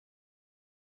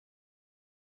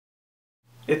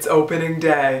It's opening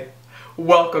day.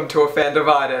 Welcome to A Fan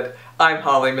Divided. I'm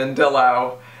Holly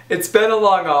Mandillo. It's been a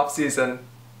long off-season.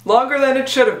 Longer than it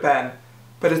should have been.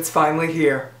 But it's finally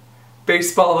here.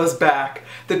 Baseball is back.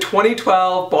 The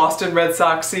 2012 Boston Red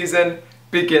Sox season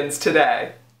begins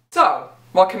today. So,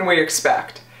 what can we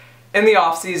expect? In the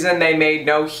off-season, they made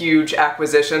no huge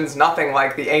acquisitions, nothing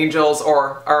like the Angels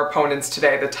or our opponents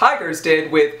today, the Tigers,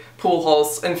 did with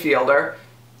Pujols and Fielder.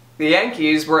 The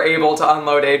Yankees were able to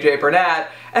unload A.J. Burnett,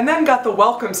 and then got the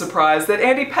welcome surprise that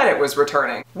Andy Pettitte was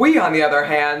returning. We, on the other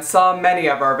hand, saw many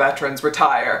of our veterans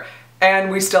retire,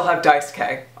 and we still have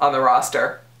Daisuke on the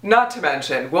roster. Not to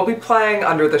mention, we'll be playing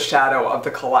under the shadow of the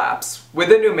collapse,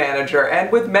 with a new manager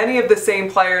and with many of the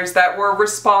same players that were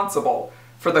responsible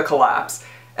for the collapse.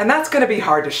 And that's going to be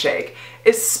hard to shake,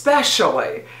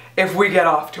 especially if we get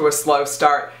off to a slow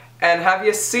start. And have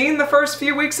you seen the first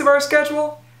few weeks of our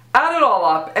schedule? Add it all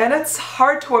up, and it's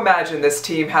hard to imagine this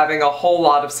team having a whole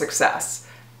lot of success.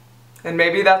 And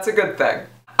maybe that's a good thing.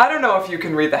 I don't know if you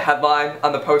can read the headline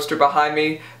on the poster behind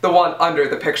me, the one under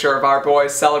the picture of our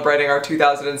boys celebrating our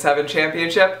 2007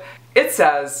 championship. It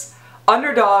says,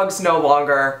 "Underdogs no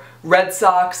longer, Red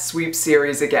Sox sweep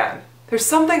series again." There's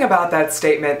something about that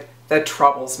statement that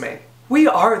troubles me. We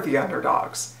are the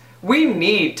underdogs. We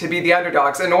need to be the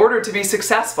underdogs in order to be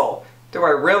successful. Do I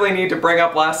really need to bring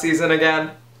up last season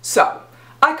again? So,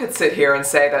 I could sit here and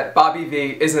say that Bobby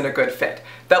V isn't a good fit,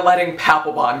 that letting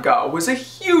Papelbon go was a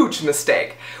huge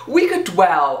mistake. We could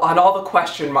dwell on all the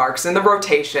question marks in the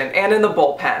rotation and in the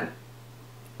bullpen.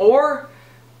 Or,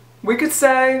 we could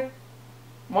say,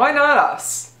 why not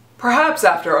us? Perhaps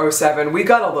after '07 we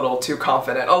got a little too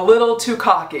confident, a little too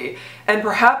cocky, and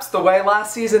perhaps the way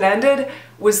last season ended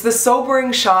was the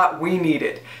sobering shot we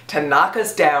needed to knock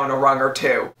us down a rung or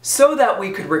two, so that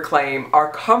we could reclaim our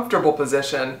comfortable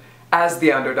position as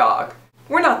the underdog.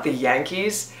 We're not the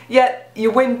Yankees, yet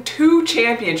you win 2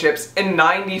 championships in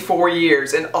 94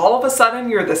 years and all of a sudden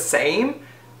you're the same?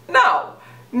 No,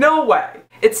 no way.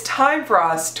 It's time for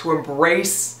us to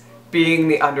embrace being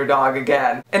the underdog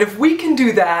again. And if we can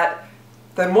do that,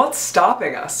 then what's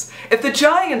stopping us? If the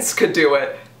Giants could do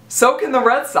it, so can the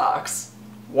Red Sox.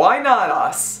 Why not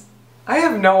us? I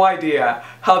have no idea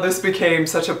how this became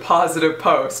such a positive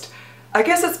post. I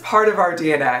guess it's part of our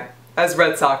DNA as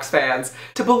Red Sox fans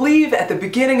to believe at the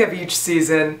beginning of each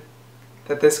season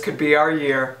that this could be our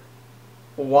year.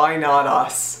 Why not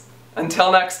us?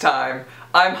 Until next time,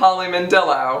 I'm Holly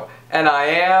Mandillo, and I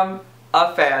am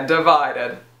A Fan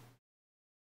Divided.